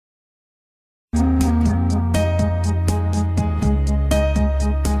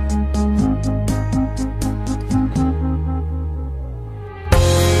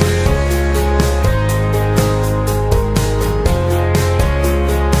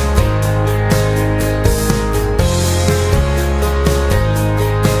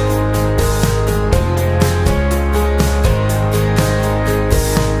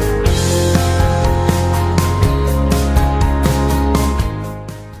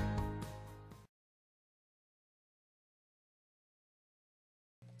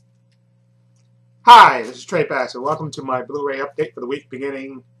Hi, this is trepacer. Welcome to my Blu Ray update for the week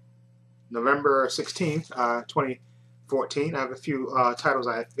beginning November 16th, 2014. I have a few titles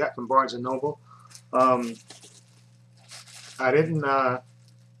I got from Barnes & Noble. I didn't,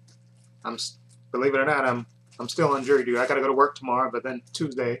 believe it or not, I'm still on jury duty. I got to go to work tomorrow, but then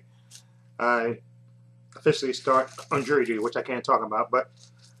Tuesday I officially start on jury duty, which I can't talk about. But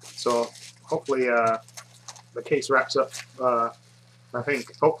so hopefully the case wraps up, I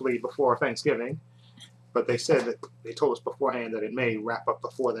think, hopefully before Thanksgiving. But they said that they told us beforehand that it may wrap up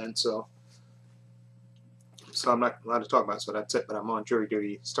before then, so I'm not allowed to talk about it, so that's it. But I'm on jury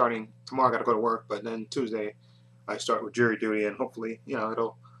duty starting tomorrow. I got to go to work, but then Tuesday I start with jury duty, and hopefully,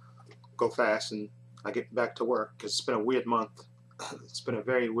 it'll go fast and I get back to work, because it's been a weird month. It's been a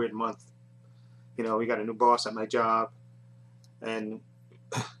very weird month. We got a new boss at my job, and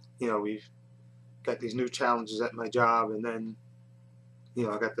we've got these new challenges at my job, and then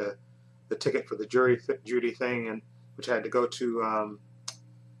I got the ticket for the jury duty thing, and which I had to go to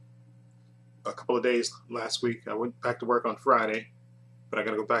a couple of days last week. I went back to work on Friday, but I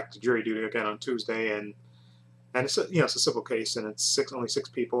got to go back to jury duty again on Tuesday, and it's it's a civil case, and it's only six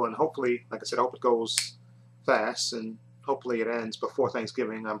people, and hopefully, like I said, I hope it goes fast, and hopefully it ends before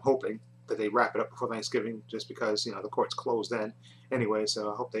Thanksgiving. I'm hoping that they wrap it up before Thanksgiving, just because the court's closed then anyway.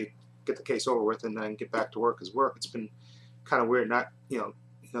 So I hope they get the case over with and then get back to work. Because it's been kind of weird, not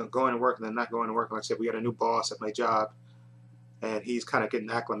going to work and then not going to work. Like I said, we got a new boss at my job, and he's kind of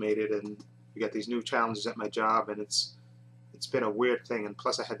getting acclimated, and we got these new challenges at my job, and it's been a weird thing. And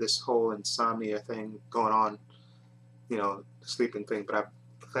plus, I had this whole insomnia thing going on, the sleeping thing. But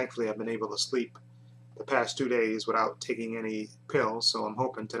thankfully I've been able to sleep the past 2 days without taking any pills. So I'm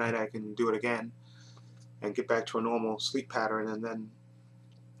hoping tonight I can do it again and get back to a normal sleep pattern, and then,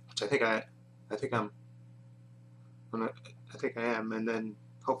 which I think I am, and then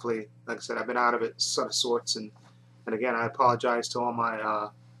hopefully, like I said, I've been out of it sort of sorts, and again, I apologize to all my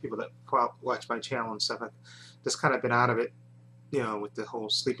people that watch my channel and stuff. I've just kind of been out of it, with the whole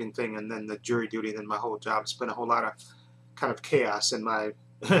sleeping thing, and then the jury duty, and then my whole job. It's been a whole lot of kind of chaos in my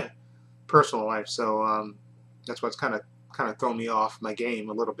personal life, so that's what's kind of thrown me off my game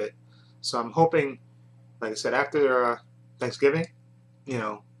a little bit. So I'm hoping, like I said, after Thanksgiving,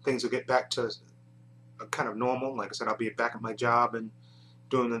 things will get back to kind of normal. Like I said, I'll be back at my job and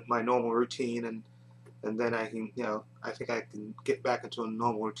doing my normal routine, and then I can, I think I can get back into a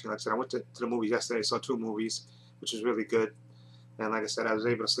normal routine. Like I said, I went to the movies yesterday, saw 2 movies, which was really good. And like I said, I was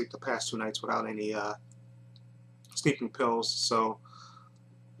able to sleep the past 2 nights without any sleeping pills. So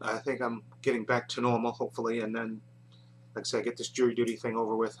I think I'm getting back to normal, hopefully. And then, like I said, get this jury duty thing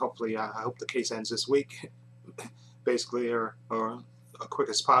over with. Hopefully, I hope the case ends this week, basically, or as quick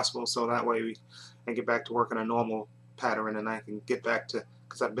as possible, so that way we can get back to work in a normal pattern, and I can get back to,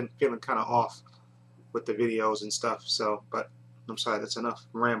 because I've been feeling kind of off with the videos and stuff. So, but I'm sorry, that's enough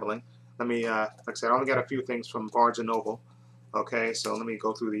rambling. Let me, like I said, I only got a few things from Barnes & Noble. Okay, so let me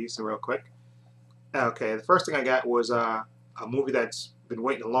go through these real quick. Okay, the first thing I got was a movie that's been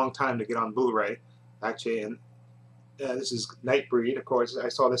waiting a long time to get on Blu-ray, actually, and this is Nightbreed. Of course, I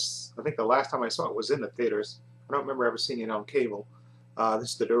saw this, I think the last time I saw it was in the theaters. I don't remember ever seeing it on cable.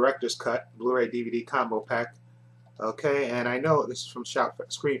 This is the director's cut, Blu-ray DVD combo pack. Okay, and I know this is from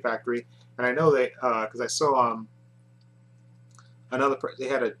Screen Factory, and I know they, because I saw another, they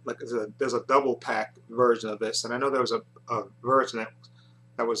had there's a double pack version of this, and I know there was a version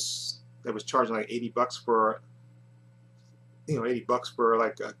that was charging like $80 for, $80 for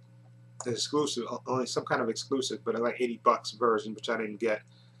like an exclusive, only some kind of exclusive, but like $80 version, which I didn't get.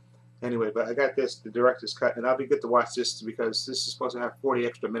 Anyway, but I got this, the director's cut, and I'll be good to watch this because this is supposed to have 40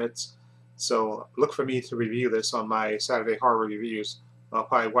 extra minutes. So look for me to review this on my Saturday Horror Reviews. I'll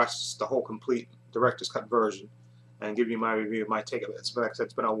probably watch the whole complete director's cut version and give you my review, my take of it. But like I said,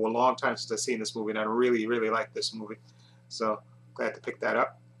 it's been a long time since I've seen this movie, and I really, really like this movie. So glad to pick that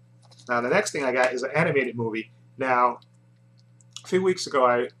up. Now the next thing I got is an animated movie. Now, a few weeks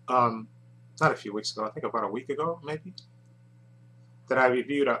ago, not a few weeks ago, I think about a week ago, maybe, that I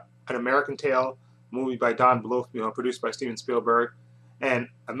reviewed an American Tail movie by Don Bluth, produced by Steven Spielberg. And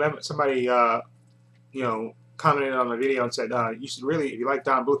I remember somebody, commented on my video and said, you should really, if you like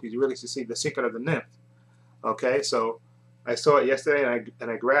Don Bluth, you really should see The Secret of the Nymph. Okay, so I saw it yesterday,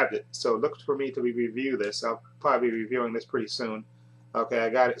 and I grabbed it. So look for me to review this. I'll probably be reviewing this pretty soon. Okay, I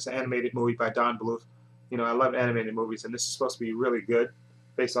got it. It's an animated movie by Don Bluth. I love animated movies, and this is supposed to be really good,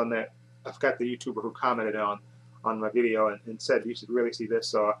 based on that. I forgot the YouTuber who commented on my video and said you should really see this.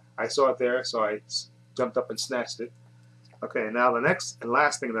 So I saw it there, so I jumped up and snatched it. Okay, now the next and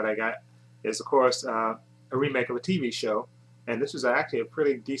last thing that I got is, of course, a remake of a TV show, and this was actually a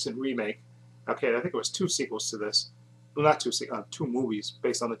pretty decent remake. Okay, I think it was 2 sequels to this. Well, not two movies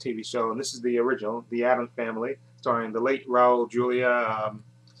based on the TV show, and this is the original, The Addams Family, starring the late Raul Julia.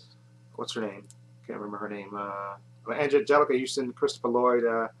 What's her name? Can't remember her name. Angelica Houston, Christopher Lloyd,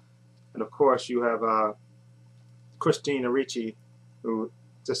 and of course you have Christina Ricci, who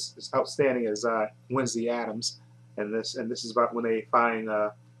just is outstanding as Wednesday Addams. And this is about when they find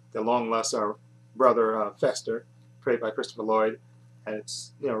their long lost brother Fester, played by Christopher Lloyd. And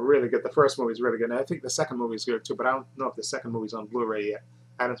it's really good. The first movie is really good, and I think the second movie is good too. But I don't know if the second movie is on Blu Ray yet.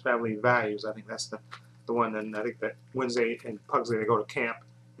 Addams Family Values, I think that's the one. And I think that Wednesday and Pugsley, they go to camp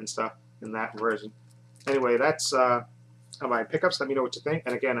and stuff in that version. Anyway, that's my pickups. Let me know what you think.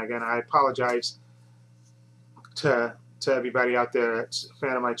 And again, I apologize to everybody out there that's a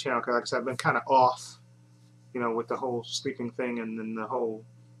fan of my channel, because like I said, I've been kind of off, with the whole sleeping thing, and then the whole,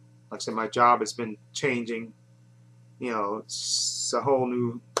 like I said, my job has been changing. It's a whole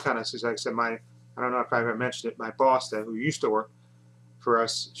new kind of, like I said, I don't know if I ever mentioned it, my boss who used to work for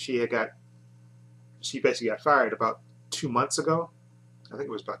us, she basically got fired about 2 months ago. I think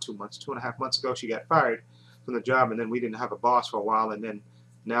it was about 2 months, 2.5 months ago, she got fired from the job, and then we didn't have a boss for a while, and then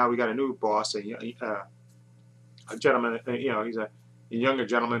now we got a new boss, a gentleman, he's a younger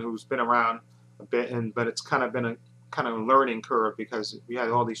gentleman who's been around a bit, but it's kind of been a learning curve, because we had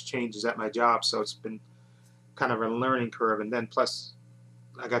all these changes at my job, so it's been kind of a learning curve. And then plus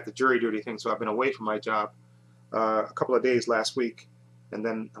I got the jury duty thing, so I've been away from my job a couple of days last week, and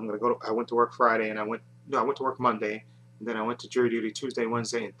then I went to work Friday, and I went to work Monday, and then I went to jury duty Tuesday,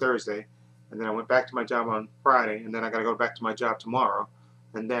 Wednesday, and Thursday, and then I went back to my job on Friday, and then I got to go back to my job tomorrow,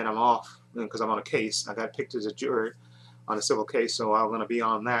 and then I'm off because I'm on a case. I got picked as a juror on a civil case, so I'm going to be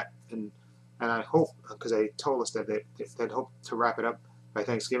on that, and I hope, because they told us that they'd hope to wrap it up by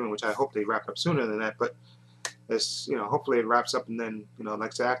Thanksgiving, which I hope they wrap up sooner than that, but this, hopefully it wraps up, and then,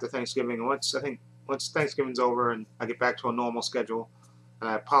 like I said, after Thanksgiving, once Thanksgiving's over and I get back to a normal schedule, and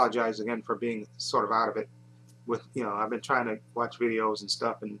I apologize again for being sort of out of it. I've been trying to watch videos and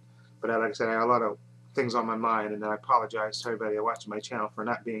stuff, but like I said, I had a lot of things on my mind, and I apologize to everybody that watches my channel for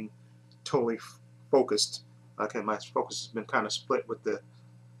not being totally focused. Okay, my focus has been kind of split with the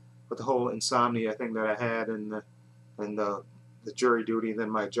whole insomnia thing that I had, and the jury duty, and then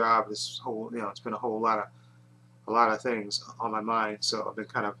my job. This whole, it's been a lot of things on my mind, so I've been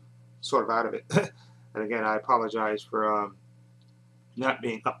kind of sort of out of it. And again, I apologize for not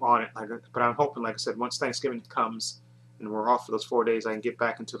being up on it. But I'm hoping, like I said, once Thanksgiving comes and we're off for those 4 days, I can get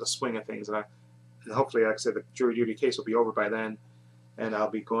back into the swing of things, and hopefully, like I said, the jury duty case will be over by then, and I'll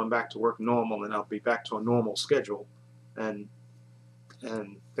be going back to work normal, and I'll be back to a normal schedule, and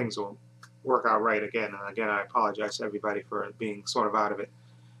things will work out right again. And again, I apologize to everybody for being sort of out of it.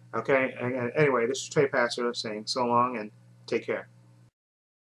 Okay, and anyway, this is trepacer saying so long and take care.